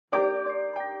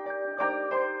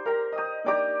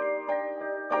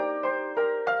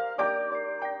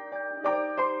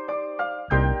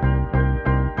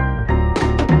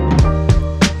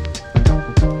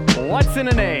in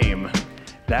a name.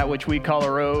 That which we call a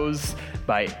rose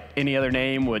by any other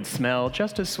name would smell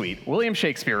just as sweet. William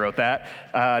Shakespeare wrote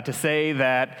that to say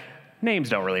that names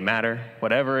don't really matter.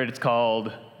 Whatever it's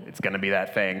called, it's going to be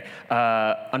that thing.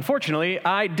 Unfortunately,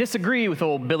 I disagree with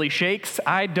old Billy Shakes.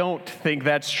 I don't think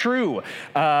that's true.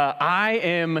 I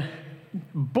am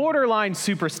borderline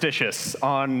superstitious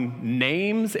on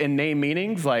names and name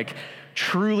meanings. Like,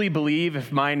 truly believe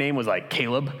if my name was like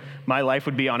Caleb, my life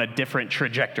would be on a different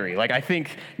trajectory. Like, I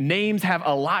think names have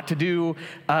a lot to do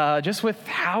just with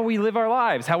how we live our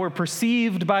lives, how we're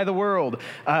perceived by the world.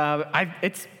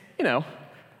 It's,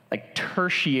 like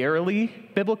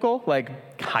tertiarily biblical,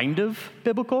 like kind of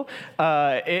biblical.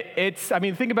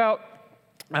 Think about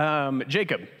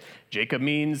Jacob. Jacob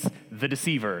means the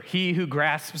deceiver, he who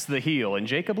grasps the heel, and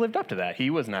Jacob lived up to that. He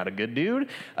was not a good dude.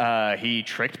 He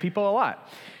tricked people a lot.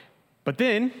 But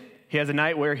then he has a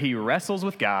night where he wrestles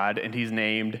with God, and he's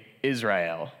named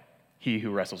Israel, he who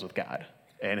wrestles with God.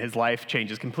 And his life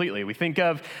changes completely. We think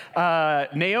of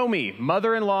Naomi,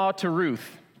 mother-in-law to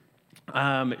Ruth.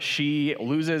 She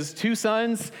loses 2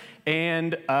 sons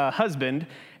and a husband,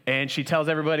 and she tells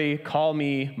everybody, call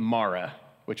me Mara,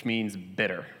 which means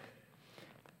bitter.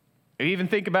 We even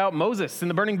think about Moses in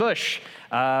the burning bush.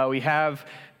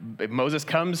 Moses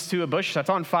comes to a bush that's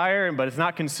on fire, but it's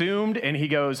not consumed, and he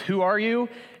goes, who are you?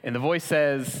 And the voice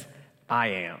says, I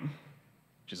am.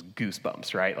 Just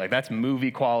goosebumps, right? Like, that's movie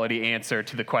quality answer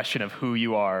to the question of who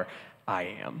you are, I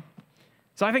am.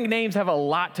 So I think names have a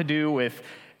lot to do with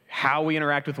how we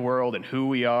interact with the world and who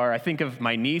we are. I think of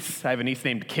my niece. I have a niece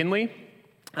named Kinley.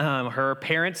 Her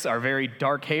parents are very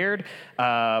dark-haired.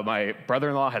 My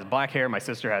brother-in-law has black hair. My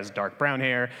sister has dark brown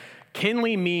hair.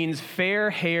 Kinley means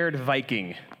fair-haired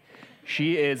Viking.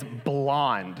 She is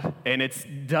blonde, and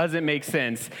it doesn't make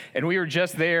sense. And we were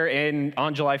just there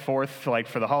on July 4th, like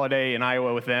for the holiday in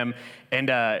Iowa with them,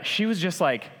 and she was just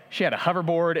like, she had a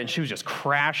hoverboard, and she was just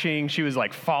crashing. She was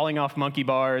like falling off monkey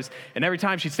bars, and every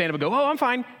time she'd stand up and go, oh, I'm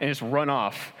fine, and just run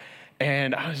off.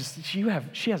 And I was just,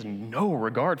 she has no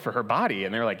regard for her body.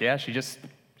 And they're like, yeah, she just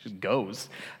goes.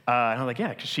 And I'm like, yeah,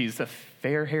 because she's a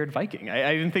fair-haired Viking.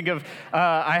 I even think of,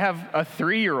 I have a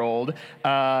 3-year-old,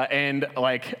 and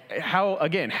like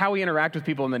how we interact with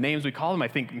people and the names we call them, I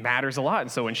think matters a lot.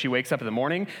 And so when she wakes up in the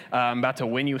morning, I'm about to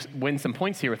win some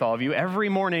points here with all of you. Every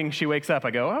morning she wakes up,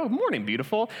 I go, oh, morning,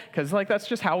 beautiful, because like that's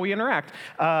just how we interact.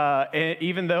 And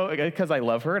even though, because I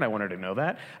love her and I want her to know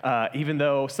that, even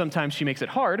though sometimes she makes it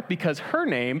hard because her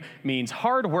name means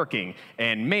hardworking,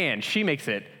 and man, she makes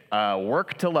it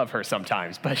work to love her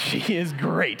sometimes, but she is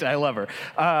great. I love her.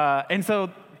 And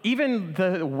so even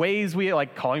the ways we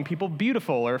like calling people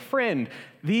beautiful or friend,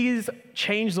 these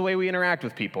change the way we interact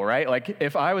with people, right? Like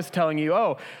if I was telling you,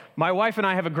 oh, my wife and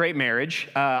I have a great marriage,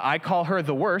 I call her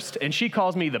the worst, and she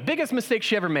calls me the biggest mistake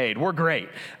she ever made. We're great.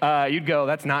 You'd go,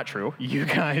 that's not true. You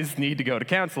guys need to go to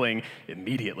counseling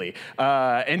immediately.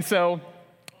 And so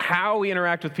how we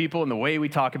interact with people and the way we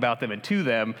talk about them and to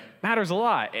them matters a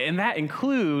lot, and that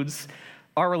includes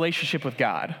our relationship with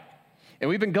God. And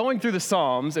we've been going through the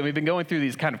Psalms, and we've been going through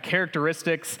these kind of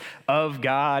characteristics of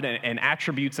God and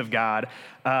attributes of God.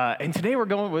 And today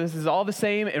this is all the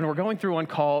same, and we're going through one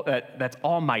called that's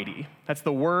Almighty. That's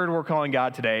the word we're calling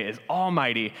God today, is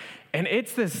Almighty. And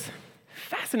it's this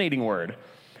fascinating word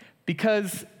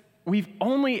because we've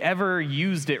only ever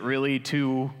used it really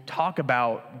to talk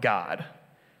about God.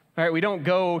 All right, we don't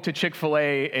go to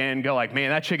Chick-fil-A and go like, man,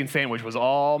 that chicken sandwich was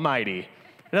almighty.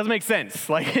 It doesn't make sense.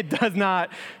 Like, it does not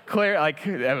clear, like,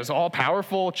 it was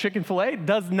all-powerful Chick-fil-A.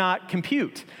 Does not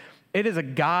compute. It is a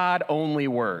God-only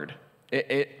word.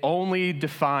 It only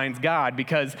defines God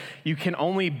because you can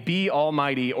only be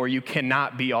almighty or you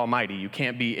cannot be almighty. You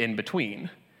can't be in between.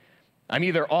 I'm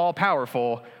either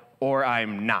all-powerful or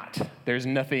I'm not. There's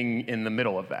nothing in the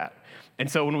middle of that. And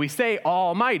so when we say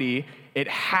almighty, it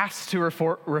has to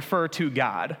refer to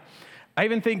God. I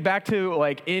even think back to,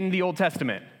 like, in the Old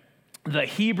Testament, the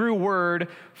Hebrew word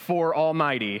for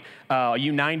almighty,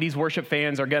 you 90s worship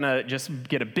fans are going to just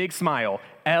get a big smile,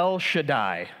 El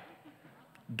Shaddai,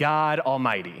 God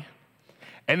Almighty.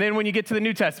 And then when you get to the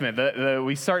New Testament,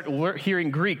 we start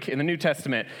hearing Greek in the New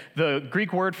Testament. The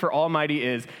Greek word for almighty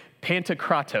is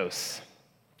Pantokratos,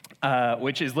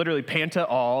 which is literally panta,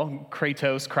 all,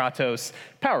 kratos,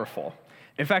 powerful.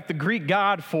 In fact, the Greek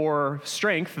god for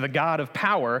strength, the god of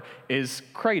power, is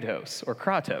Kratos, or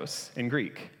Kratos in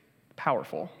Greek,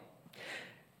 powerful.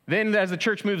 Then as the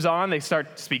church moves on, they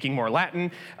start speaking more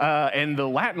Latin, and the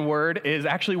Latin word is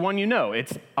actually one you know.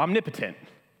 It's omnipotent,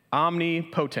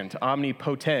 omnipotent,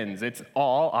 omnipotens. It's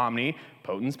all omni,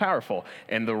 potens, powerful.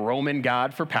 And the Roman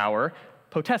god for power,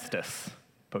 potestas,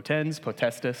 potens,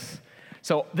 potestas.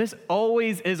 So this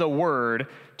always is a word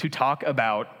to talk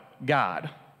about God.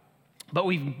 But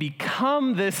we've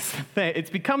become this thing, it's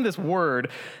become this word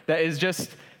that is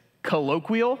just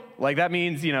colloquial. Like that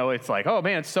means, it's like, oh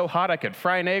man, it's so hot I could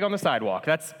fry an egg on the sidewalk.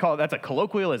 That's a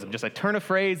colloquialism, just a turn of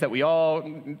phrase that we all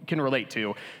can relate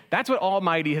to. That's what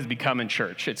Almighty has become in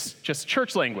church. It's just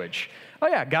church language. Oh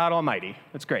yeah, God Almighty.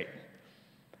 That's great.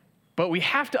 But we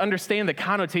have to understand the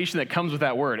connotation that comes with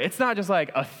that word. It's not just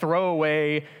like a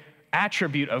throwaway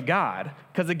attribute of God.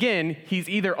 Because again, he's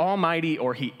either Almighty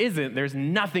or he isn't. There's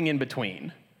nothing in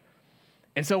between.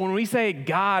 And so when we say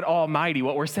God Almighty,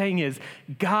 what we're saying is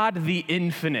God the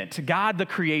infinite, God the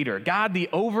creator, God the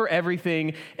over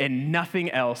everything and nothing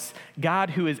else,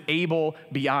 God who is able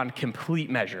beyond complete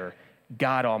measure,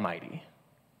 God Almighty.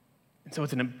 And so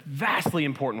it's a vastly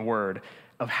important word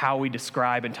of how we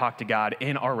describe and talk to God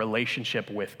in our relationship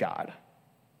with God.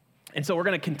 And so we're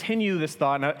going to continue this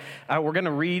thought. We're going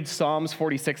to read Psalms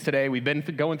 46 today. We've been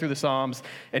going through the Psalms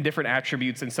and different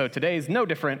attributes, and so today is no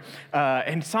different.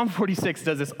 And Psalm 46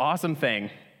 does this awesome thing.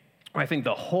 I think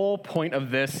the whole point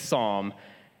of this psalm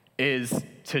is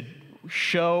to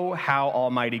show how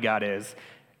almighty God is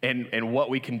and what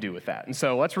we can do with that. And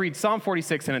so let's read Psalm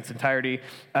 46 in its entirety.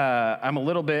 I'm a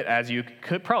little bit, as you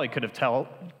could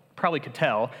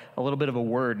tell, a little bit of a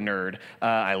word nerd.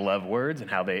 I love words and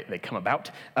how they come about.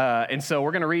 And so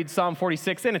we're going to read Psalm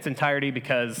 46 in its entirety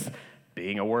because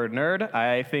being a word nerd,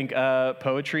 I think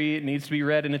poetry needs to be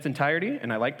read in its entirety,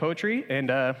 and I like poetry, and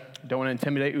don't want to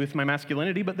intimidate you with my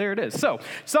masculinity, but there it is. So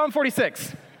Psalm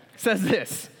 46 says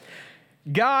this: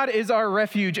 God is our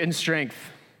refuge and strength,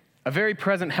 a very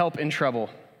present help in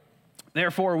trouble.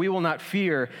 Therefore we will not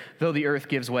fear, though the earth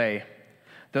gives way.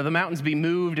 Though the mountains be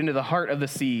moved into the heart of the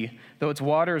sea, though its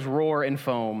waters roar and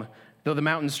foam, though the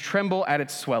mountains tremble at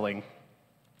its swelling.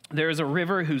 There is a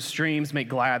river whose streams make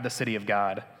glad the city of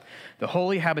God, the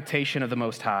holy habitation of the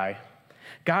Most High.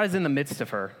 God is in the midst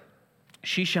of her.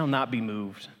 She shall not be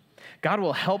moved. God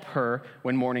will help her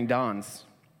when morning dawns.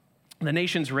 The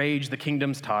nations rage, the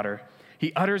kingdoms totter.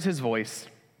 He utters his voice,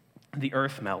 the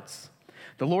earth melts.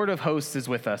 The Lord of hosts is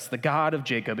with us. The God of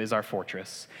Jacob is our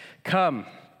fortress. Come,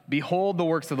 behold the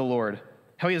works of the Lord,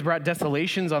 how he has brought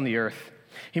desolations on the earth.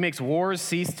 He makes wars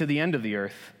cease to the end of the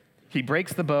earth. He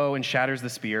breaks the bow and shatters the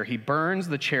spear. He burns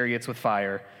the chariots with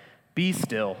fire. Be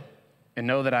still and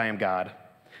know that I am God.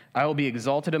 I will be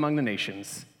exalted among the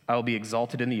nations. I will be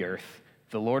exalted in the earth.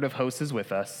 The Lord of hosts is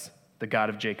with us. The God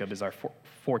of Jacob is our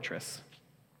fortress.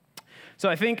 So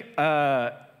I think,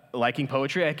 liking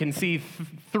poetry, I can see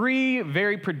three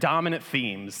very predominant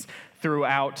themes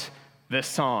throughout this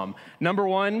psalm. Number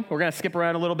one, we're going to skip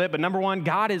around a little bit, but number one,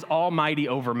 God is almighty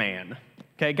over man.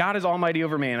 Okay, God is almighty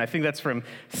over man. I think that's from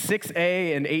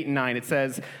 6a and 8 and 9. It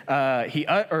says,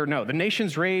 the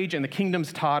nations rage and the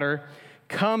kingdoms totter.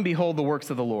 Come, behold the works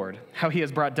of the Lord, how he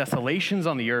has brought desolations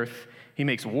on the earth. He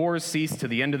makes wars cease to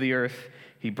the end of the earth.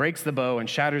 He breaks the bow and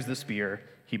shatters the spear.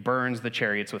 He burns the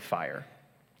chariots with fire.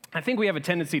 I think we have a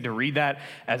tendency to read that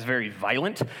as very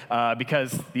violent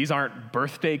because these aren't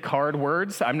birthday card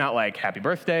words. I'm not like, happy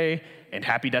birthday and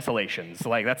happy desolations.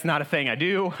 Like, that's not a thing I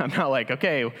do. I'm not like,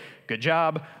 okay, good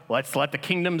job. Let's let the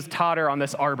kingdoms totter on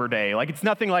this Arbor Day. Like, it's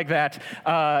nothing like that.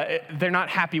 They're not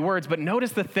happy words, but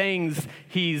notice the things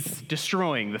he's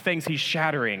destroying, the things he's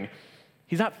shattering.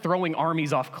 He's not throwing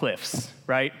armies off cliffs,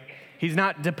 right? He's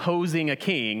not deposing a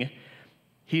king.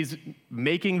 He's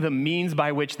making the means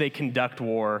by which they conduct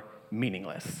war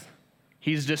meaningless.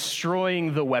 He's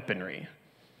destroying the weaponry.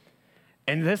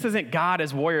 And this isn't God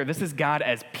as warrior. This is God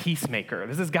as peacemaker.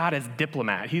 This is God as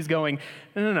diplomat. He's going,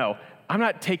 no. I'm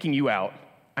not taking you out.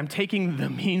 I'm taking the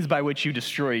means by which you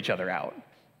destroy each other out.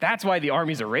 That's why the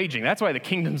armies are raging. That's why the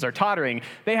kingdoms are tottering.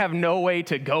 They have no way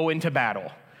to go into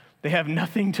battle. They have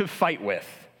nothing to fight with.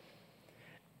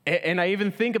 And I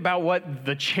even think about what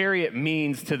the chariot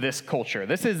means to this culture.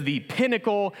 This is the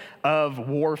pinnacle of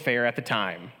warfare at the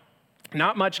time.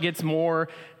 Not much gets more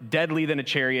deadly than a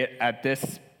chariot at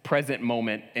this present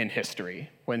moment in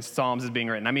history when Psalms is being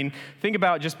written. I mean, think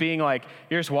about just being like,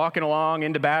 you're just walking along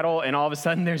into battle, and all of a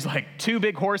sudden there's like 2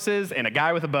 big horses and a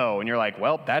guy with a bow, and you're like,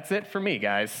 well, that's it for me,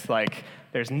 guys. Like,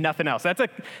 there's nothing else.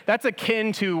 That's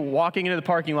akin to walking into the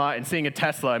parking lot and seeing a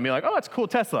Tesla and being like, oh, it's a cool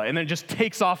Tesla. And then it just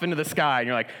takes off into the sky and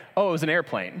you're like, oh, it was an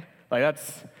airplane. Like,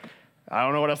 I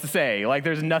don't know what else to say. Like,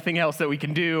 there's nothing else that we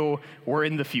can do. We're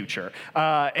in the future.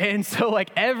 And so,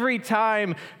 like, every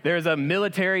time there's a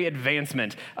military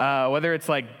advancement, whether it's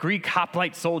like Greek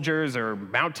hoplite soldiers or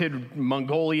mounted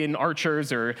Mongolian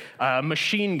archers or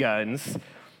machine guns,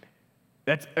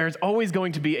 There's always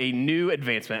going to be a new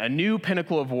advancement, a new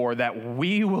pinnacle of war that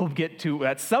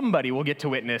that somebody will get to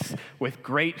witness with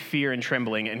great fear and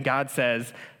trembling. And God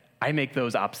says, I make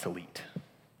those obsolete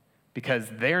because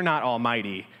they're not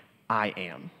almighty, I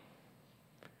am.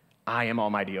 I am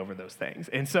almighty over those things.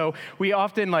 And so we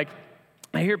often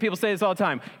I hear people say this all the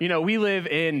time. We live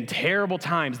in terrible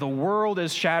times. The world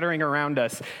is shattering around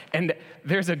us. And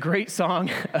there's a great song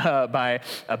by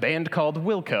a band called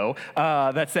Wilco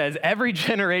that says, every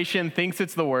generation thinks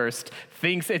it's the worst,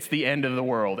 thinks it's the end of the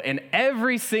world. And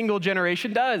every single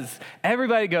generation does.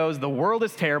 Everybody goes, the world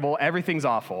is terrible, everything's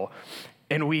awful.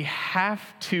 And we have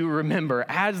to remember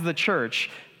as the church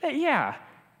that, yeah,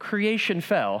 creation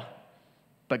fell,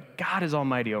 but God is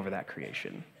almighty over that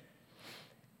creation.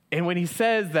 And when he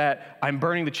says that I'm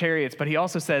burning the chariots, but he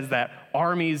also says that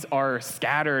armies are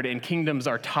scattered and kingdoms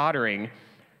are tottering,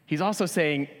 he's also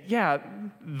saying, yeah,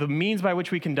 the means by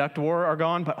which we conduct war are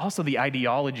gone, but also the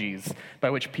ideologies by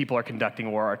which people are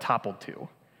conducting war are toppled too.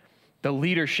 The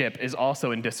leadership is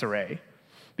also in disarray.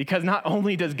 Because not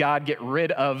only does God get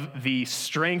rid of the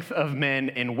strength of men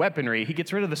in weaponry, he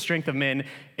gets rid of the strength of men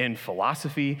in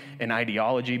philosophy and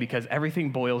ideology, because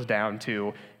everything boils down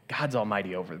to God's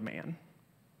almighty over man.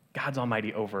 God's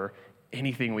almighty over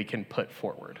anything we can put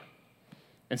forward.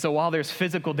 And so while there's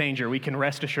physical danger, we can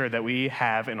rest assured that we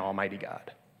have an almighty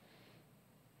God.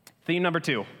 Theme number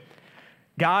 2,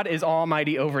 God is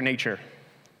almighty over nature.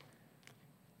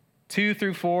 2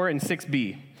 through 4 and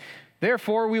 6b.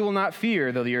 Therefore we will not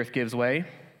fear though the earth gives way,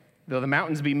 though the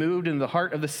mountains be moved in the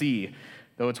heart of the sea,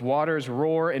 though its waters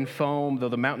roar and foam, though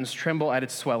the mountains tremble at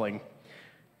its swelling.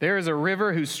 There is a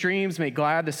river whose streams make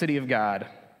glad the city of God,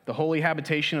 the holy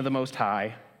habitation of the Most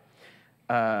High.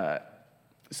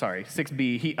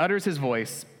 6b, he utters his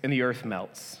voice and the earth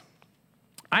melts.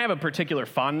 I have a particular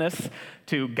fondness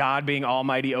to God being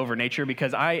almighty over nature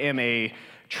because I am a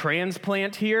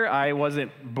transplant here. I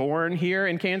wasn't born here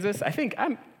in Kansas. I think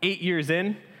I'm 8 years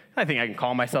in. I think I can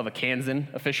call myself a Kansan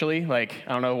officially. I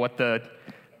don't know what the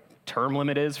term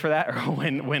limit is for that or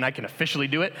when I can officially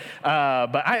do it.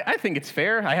 But I think it's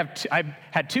fair. I've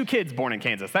had 2 kids born in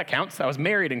Kansas. That counts. I was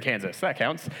married in Kansas. That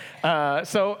counts.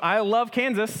 So I love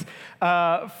Kansas.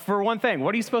 For one thing,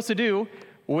 what are you supposed to do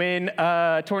when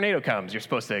a tornado comes? You're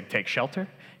supposed to take shelter,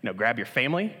 grab your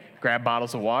family, grab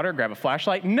bottles of water, grab a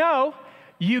flashlight. No,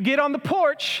 you get on the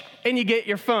porch and you get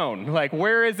your phone.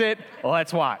 Where is it?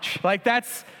 Let's watch.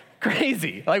 That's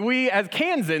crazy. We as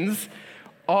Kansans,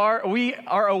 we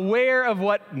are aware of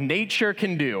what nature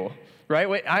can do,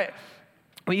 right?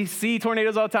 We see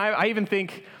tornadoes all the time. I even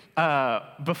think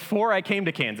before I came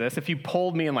to Kansas, if you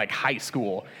polled me in high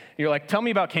school, you're like, tell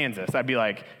me about Kansas. I'd be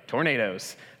like,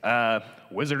 tornadoes,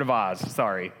 Wizard of Oz,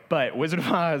 but Wizard of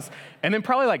Oz, and then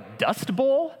probably Dust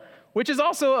Bowl, which is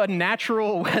also a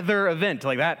natural weather event.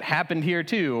 That happened here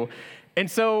too.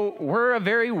 And so we're a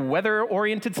very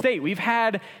weather-oriented state. We've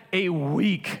had a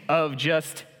week of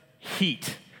just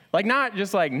heat. Not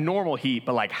just normal heat,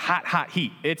 but hot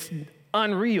heat. It's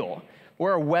unreal.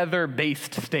 We're a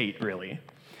weather-based state, really.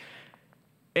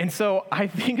 And so I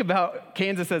think about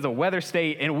Kansas as a weather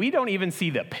state, and we don't even see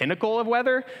the pinnacle of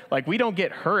weather. We don't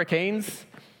get hurricanes.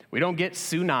 We don't get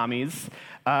tsunamis.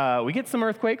 We get some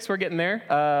earthquakes. We're getting there.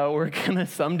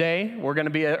 Someday, we're going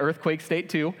to be an earthquake state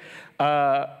too.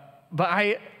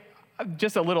 But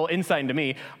just a little insight into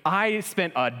me, I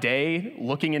spent a day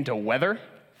looking into weather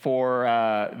for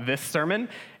this sermon,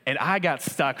 and I got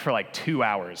stuck for 2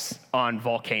 hours on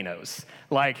volcanoes.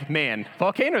 Man,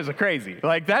 volcanoes are crazy.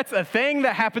 That's a thing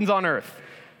that happens on Earth.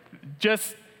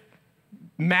 Just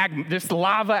magma, just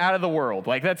lava out of the world.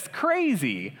 That's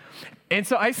crazy. And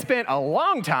so I spent a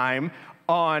long time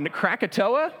on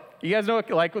Krakatoa. You guys know,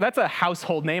 that's a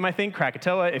household name, I think,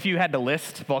 Krakatoa. If you had to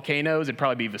list volcanoes, it'd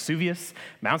probably be Vesuvius,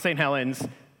 Mount St. Helens,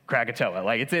 Krakatoa.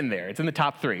 It's in there. It's in the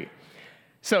top 3.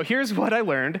 So here's what I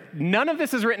learned. None of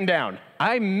this is written down.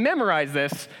 I memorized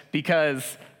this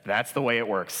because that's the way it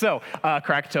works. So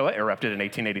Krakatoa erupted in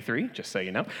 1883, just so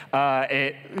you know.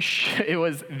 It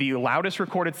was the loudest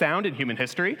recorded sound in human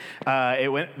history.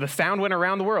 The sound went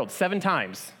around the world 7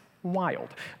 times. Wild.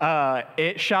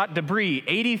 It shot debris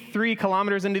 83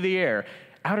 kilometers into the air.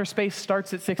 Outer space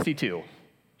starts at 62.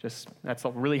 That's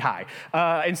really high.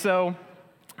 And so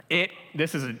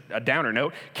this is a downer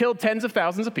note, killed tens of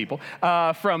thousands of people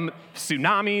from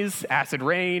tsunamis, acid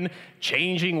rain,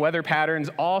 changing weather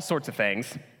patterns, all sorts of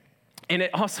things. And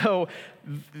it also,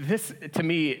 this to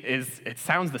me it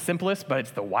sounds the simplest, but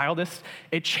it's the wildest.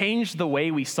 It changed the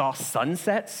way we saw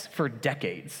sunsets for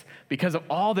decades. Because of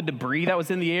all the debris that was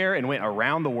in the air and went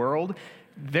around the world,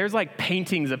 there's like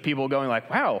paintings of people going like,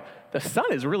 wow, the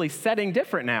sun is really setting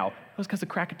different now. It was because of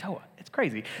Krakatoa. It's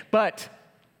crazy. But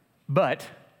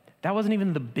that wasn't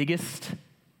even the biggest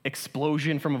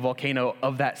explosion from a volcano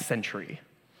of that century.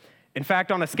 In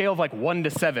fact, on a scale of like 1 to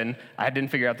 7, I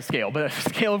didn't figure out the scale, but a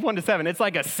scale of 1 to 7, it's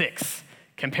like a 6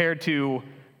 compared to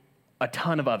a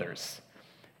ton of others.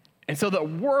 And so the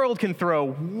world can throw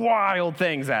wild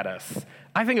things at us.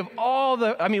 I think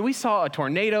of we saw a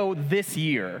tornado this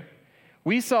year.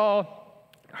 We've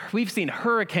seen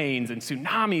hurricanes and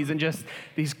tsunamis and just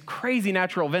these crazy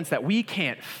natural events that we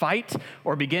can't fight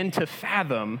or begin to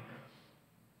fathom.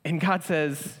 And God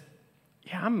says,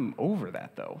 yeah, I'm over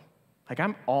that though. Like,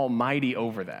 I'm almighty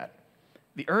over that.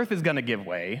 The earth is going to give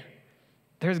way.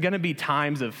 There's going to be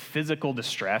times of physical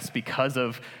distress because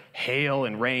of hail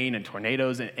and rain and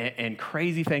tornadoes and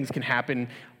crazy things can happen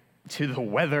to the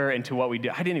weather and to what we do.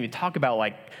 I didn't even talk about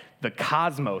like the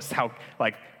cosmos, how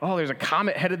like, oh, there's a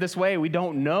comet headed this way. We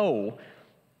don't know.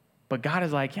 But God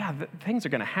is like, yeah, things are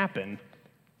going to happen.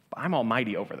 But I'm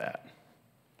almighty over that.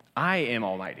 I am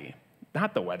almighty,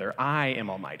 not the weather. I am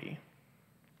almighty.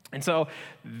 And so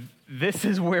this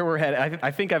is where we're headed.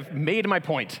 I think I've made my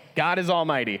point. God is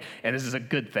almighty, and this is a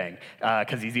good thing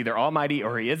because he's either almighty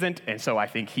or he isn't, and so I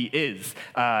think he is.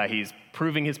 He's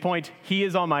proving his point. He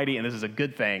is almighty, and this is a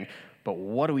good thing, but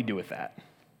what do we do with that,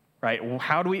 right?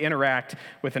 How do we interact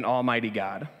with an almighty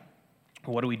God?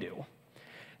 What do we do?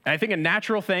 And I think a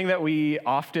natural thing that we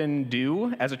often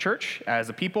do as a church, as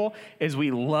a people, is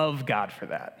we love God for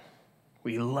that.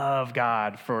 We love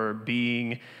God for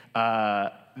being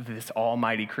this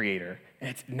almighty creator. And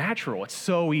it's natural. It's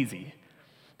so easy.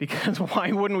 Because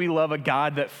why wouldn't we love a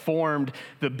God that formed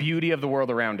the beauty of the world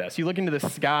around us? You look into the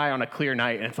sky on a clear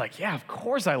night, and it's like, yeah, of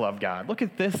course I love God. Look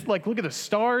at this. Like, look at the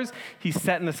stars He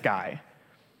set in the sky.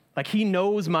 Like, He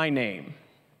knows my name.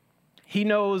 He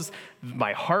knows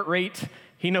my heart rate.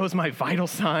 He knows my vital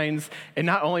signs, and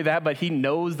not only that, but he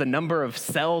knows the number of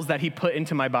cells that he put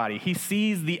into my body. He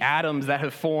sees the atoms that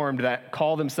have formed that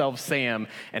call themselves Sam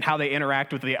and how they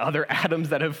interact with the other atoms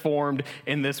that have formed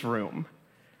in this room.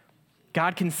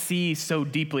 God can see so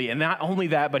deeply, and not only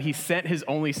that, but he sent his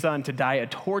only son to die a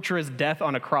torturous death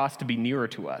on a cross to be nearer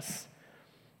to us.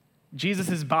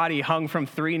 Jesus' body hung from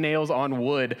 3 nails on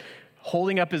wood,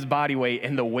 holding up his body weight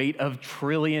and the weight of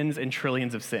trillions and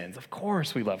trillions of sins. Of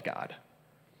course we love God.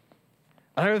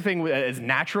 Another thing that is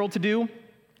natural to do,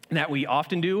 that we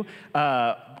often do,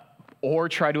 or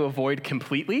try to avoid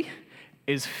completely,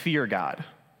 is fear God.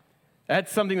 That's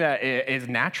something that is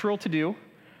natural to do,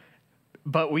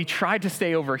 but we try to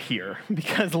stay over here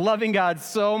because loving God's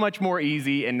so much more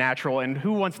easy and natural, and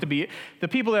who wants to be the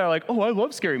people that are like, oh, I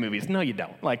love scary movies. No, you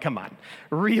don't. Like, come on.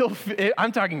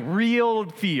 I'm talking real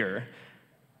fear,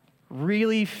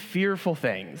 really fearful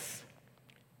things.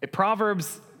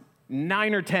 Proverbs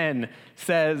 9 or 10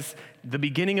 says, the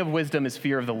beginning of wisdom is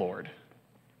fear of the Lord.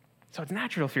 So it's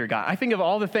natural to fear God. I think of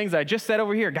all the things I just said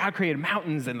over here. God created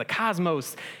mountains and the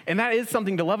cosmos, and that is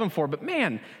something to love him for. But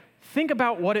man, think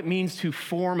about what it means to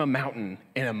form a mountain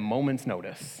in a moment's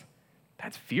notice.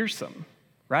 That's fearsome,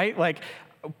 right? Like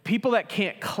people that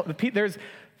can't, there's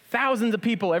thousands of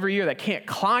people every year that can't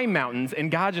climb mountains, and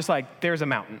God's just like, there's a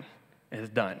mountain, and it's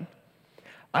done.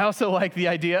 I also like the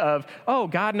idea of, oh,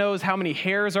 God knows how many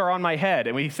hairs are on my head,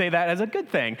 and we say that as a good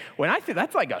thing. When I think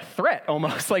that's like a threat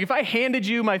almost. Like if I handed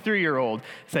you my 3-year-old,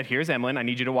 said, here's Emlyn, I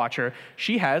need you to watch her.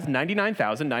 She has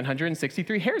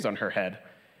 99,963 hairs on her head.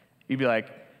 You'd be like,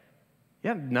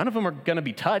 yeah, none of them are going to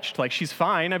be touched. Like she's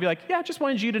fine. I'd be like, yeah, just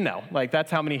wanted you to know. Like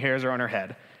that's how many hairs are on her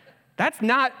head. That's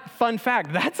not fun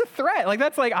fact. That's a threat. Like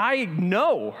that's like, I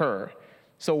know her.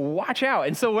 So watch out.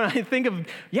 And so when I think of,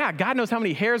 yeah, God knows how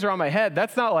many hairs are on my head,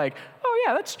 that's not like, oh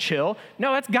yeah, that's chill.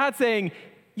 No, that's God saying,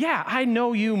 yeah, I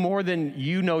know you more than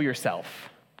you know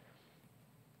yourself.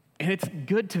 And it's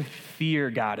good to fear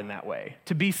God in that way,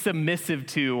 to be submissive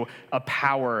to a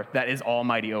power that is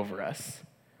almighty over us.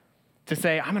 To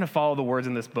say, I'm going to follow the words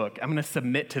in this book. I'm going to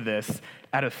submit to this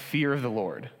out of fear of the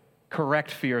Lord,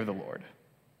 correct fear of the Lord.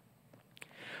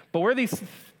 But where these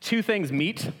two things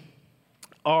meet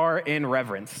are in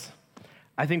reverence.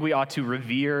 I think we ought to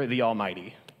revere the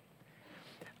Almighty.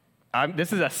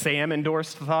 This is a Sam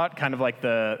endorsed thought, kind of like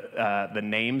the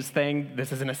names thing.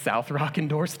 This isn't a South Rock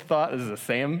endorsed thought. This is a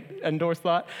Sam endorsed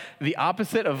thought. The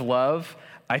opposite of love,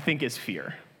 I think, is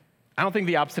fear. I don't think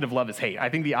the opposite of love is hate. I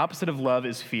think the opposite of love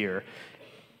is fear.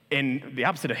 And the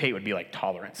opposite of hate would be like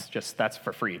tolerance. Just that's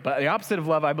for free. But the opposite of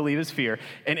love, I believe, is fear.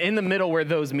 And in the middle where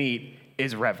those meet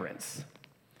is reverence.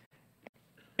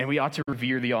 And we ought to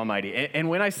revere the Almighty. And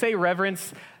when I say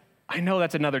reverence, I know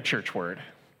that's another church word.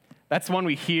 That's one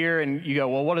we hear and you go,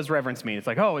 well, what does reverence mean? It's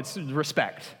like, oh, it's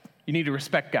respect. You need to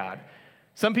respect God.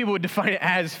 Some people would define it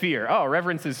as fear. Oh,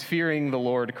 reverence is fearing the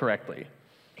Lord correctly.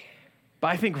 But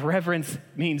I think reverence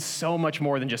means so much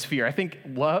more than just fear. I think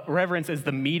reverence is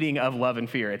the meeting of love and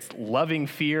fear. It's loving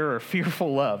fear or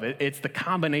fearful love. It's the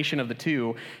combination of the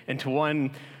two into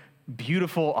one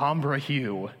beautiful ombre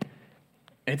hue.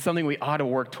 It's something we ought to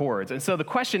work towards. And so the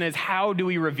question is, how do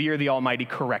we revere the Almighty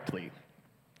correctly?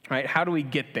 Right? How do we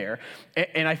get there?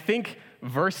 And I think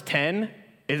verse 10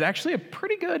 is actually a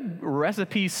pretty good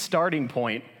recipe starting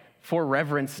point for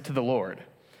reverence to the Lord.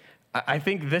 I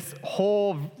think this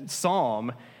whole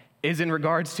psalm is in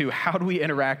regards to how do we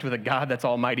interact with a God that's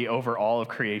almighty over all of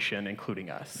creation, including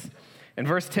us. And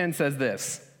verse 10 says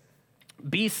this,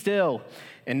 "Be still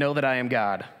and know that I am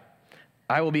God.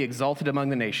 I will be exalted among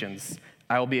the nations.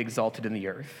 I will be exalted in the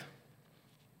earth."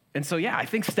 And so, I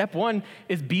think step one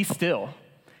is be still.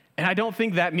 And I don't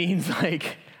think that means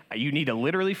like you need to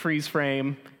literally freeze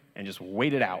frame and just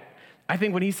wait it out. I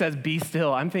think when he says be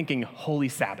still, I'm thinking holy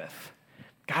Sabbath.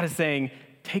 God is saying,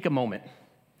 take a moment,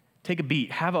 take a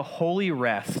beat, have a holy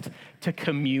rest to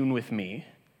commune with me.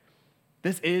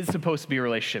 This is supposed to be a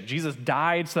relationship. Jesus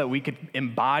died so that we could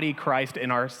embody Christ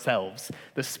in ourselves.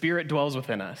 The Spirit dwells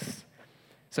within us.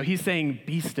 So he's saying,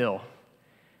 be still.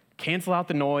 Cancel out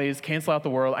the noise, cancel out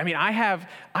the world. I mean, I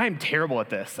am terrible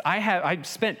at this. I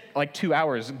spent like 2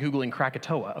 hours Googling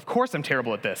Krakatoa. Of course I'm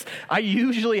terrible at this. I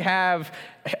usually have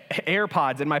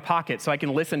AirPods in my pocket so I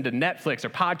can listen to Netflix or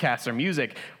podcasts or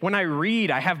music. When I read,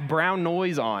 I have brown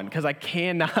noise on because I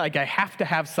have to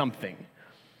have something.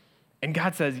 And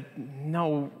God says,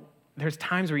 no, there's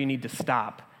times where you need to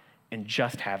stop and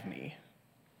just have me.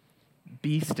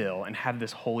 Be still and have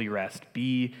this holy rest.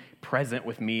 Be present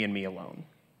with me and me alone.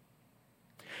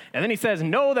 And then he says,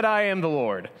 know that I am the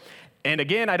Lord. And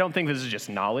again, I don't think this is just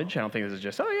knowledge. I don't think this is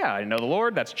just, I know the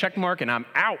Lord, that's a check mark, and I'm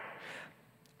out.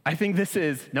 I think this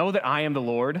is, know that I am the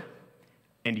Lord,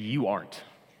 and you aren't.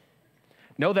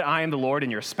 Know that I am the Lord,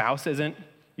 and your spouse isn't,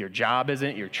 your job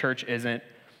isn't, your church isn't.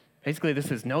 Basically,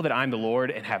 this is, know that I'm the Lord,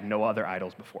 and have no other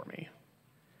idols before me.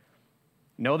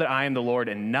 Know that I am the Lord,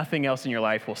 and nothing else in your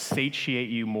life will satiate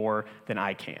you more than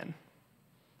I can.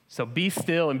 So be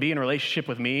still and be in a relationship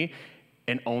with me,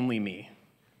 and only me.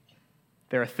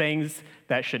 There are things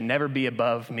that should never be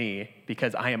above me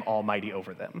because I am almighty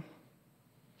over them.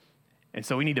 And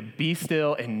so we need to be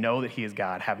still and know that he is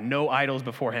God, have no idols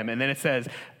before him. And then it says,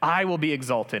 I will be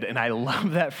exalted. And I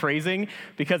love that phrasing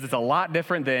because it's a lot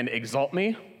different than exalt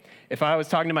me. If I was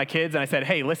talking to my kids and I said,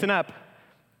 hey, listen up,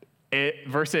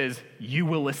 versus you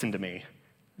will listen to me.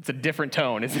 It's a different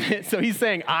tone, isn't it? So he's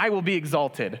saying, I will be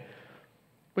exalted.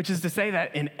 Which is to say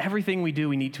that in everything we do,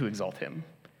 we need to exalt him.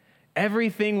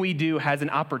 Everything we do has an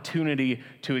opportunity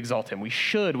to exalt him.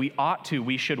 We ought to,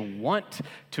 we should want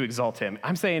to exalt him.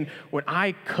 I'm saying when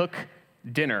I cook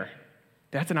dinner,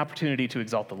 that's an opportunity to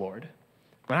exalt the Lord.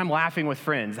 When I'm laughing with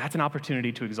friends, that's an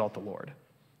opportunity to exalt the Lord.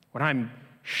 When I'm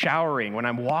showering, when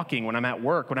I'm walking, when I'm at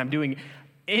work, when I'm doing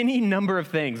any number of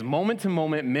things, moment to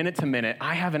moment, minute to minute,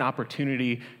 I have an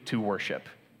opportunity to worship.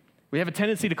 We have a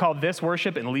tendency to call this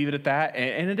worship and leave it at that,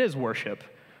 and it is worship,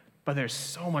 but there's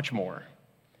so much more.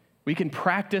 We can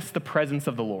practice the presence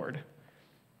of the Lord.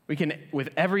 We can,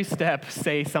 with every step,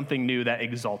 say something new that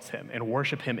exalts him and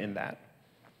worship him in that.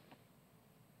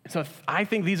 So I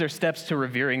think these are steps to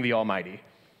revering the Almighty.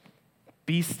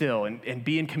 Be still and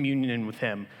be in communion with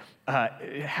him.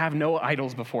 Have no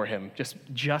idols before him,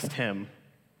 just him,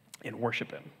 and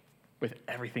worship him with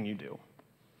everything you do.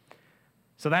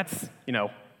 So that's,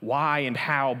 why and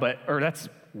how, that's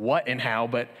what and how,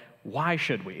 but why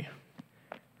should we?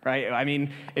 Right? I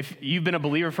mean, if you've been a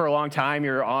believer for a long time,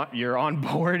 you're on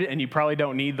board and you probably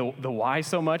don't need the why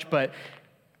so much, but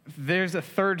there's a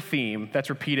third theme that's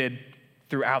repeated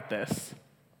throughout this,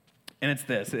 and it's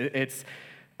this. It's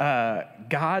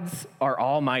God's our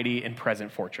almighty and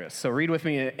present fortress. So read with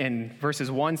me in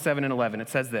verses 1, 7, and 11. It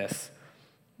says this,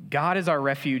 God is our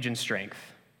refuge and strength,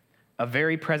 a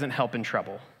very present help in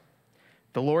trouble.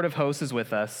 The Lord of hosts is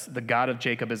with us. The God of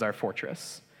Jacob is our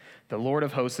fortress. The Lord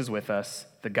of hosts is with us.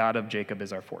 The God of Jacob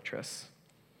is our fortress.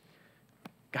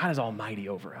 God is almighty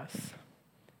over us.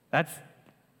 That's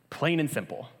plain and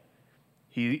simple.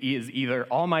 He is either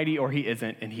almighty or he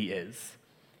isn't, and he is.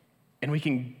 And we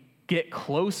can get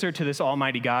closer to this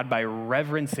almighty God by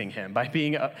reverencing him,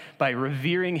 by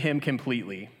revering him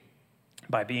completely,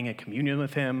 by being in communion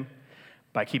with him,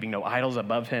 by keeping no idols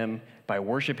above him, by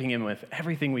worshiping him with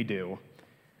everything we do.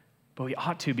 But we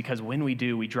ought to, because when we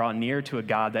do, we draw near to a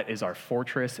God that is our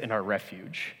fortress and our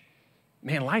refuge.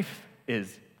 Man, life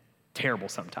is terrible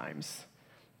sometimes.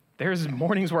 There's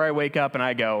mornings where I wake up and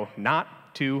I go,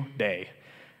 not today.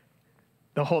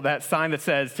 That sign that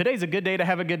says, today's a good day to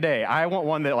have a good day. I want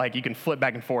one that like you can flip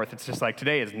back and forth. It's just like,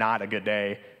 today is not a good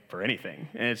day for anything.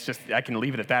 And it's just, I can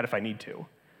leave it at that if I need to.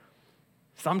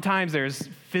 Sometimes there's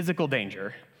physical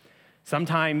danger.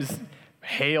 Sometimes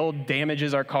hail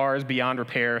damages our cars beyond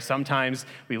repair. Sometimes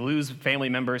we lose family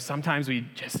members. Sometimes we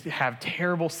just have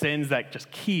terrible sins that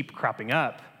just keep cropping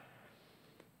up.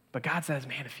 But God says,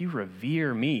 man, if you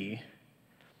revere me,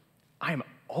 I am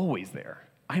always there.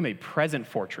 I am a present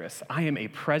fortress. I am a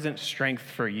present strength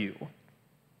for you.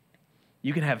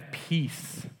 You can have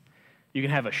peace. You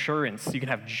can have assurance. You can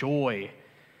have joy.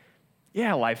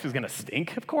 Yeah, life is going to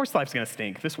stink. Of course life's going to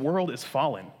stink. This world is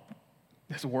fallen.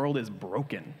 This world is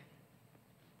broken.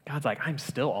 God's like, I'm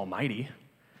still almighty.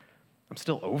 I'm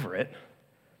still over it.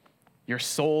 Your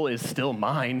soul is still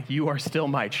mine. You are still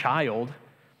my child.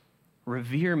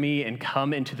 Revere me and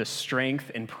come into the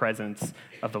strength and presence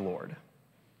of the Lord.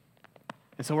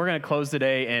 And so we're going to close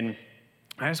today, and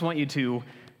I just want you to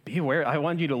be aware. I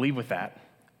want you to leave with that.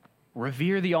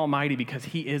 Revere the Almighty because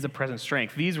he is a present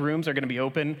strength. These rooms are going to be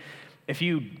open. If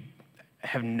you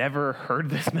have never heard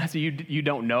this message, you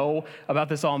don't know about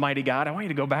this Almighty God, I want you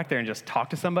to go back there and just talk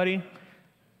to somebody,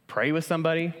 pray with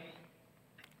somebody.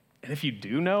 And if you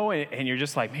do know, and you're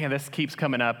just like, man, this keeps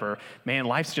coming up, or man,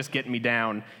 life's just getting me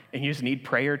down, and you just need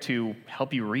prayer to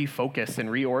help you refocus and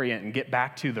reorient and get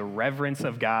back to the reverence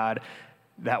of God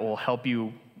that will help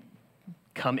you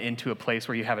come into a place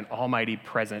where you have an almighty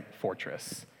present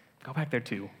fortress. Go back there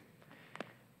too.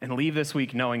 And leave this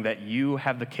week knowing that you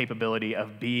have the capability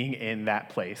of being in that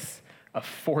place, a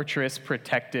fortress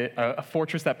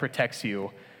that protects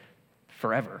you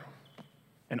forever.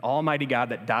 An almighty God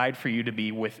that died for you to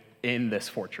be within this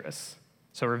fortress.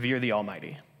 So revere the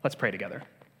Almighty. Let's pray together.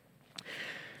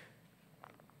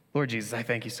 Lord Jesus, I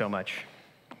thank you so much.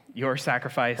 Your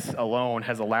sacrifice alone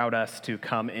has allowed us to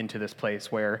come into this place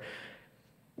where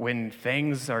when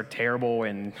things are terrible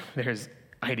and there's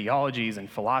ideologies and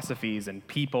philosophies and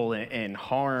people and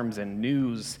harms and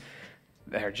news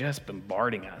that are just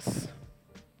bombarding us,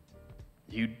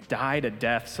 you died a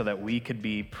death so that we could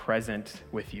be present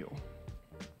with you.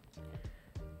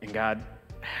 And God,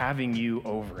 having you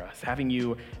over us, having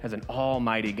you as an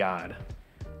almighty God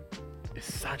is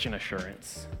such an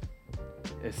assurance,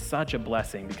 is such a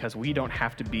blessing because we don't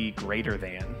have to be greater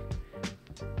than.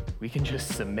 We can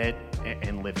just submit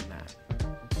and live in that.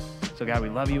 So God, we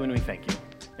love you and we thank you.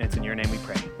 And it's in your name we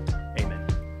pray. Amen.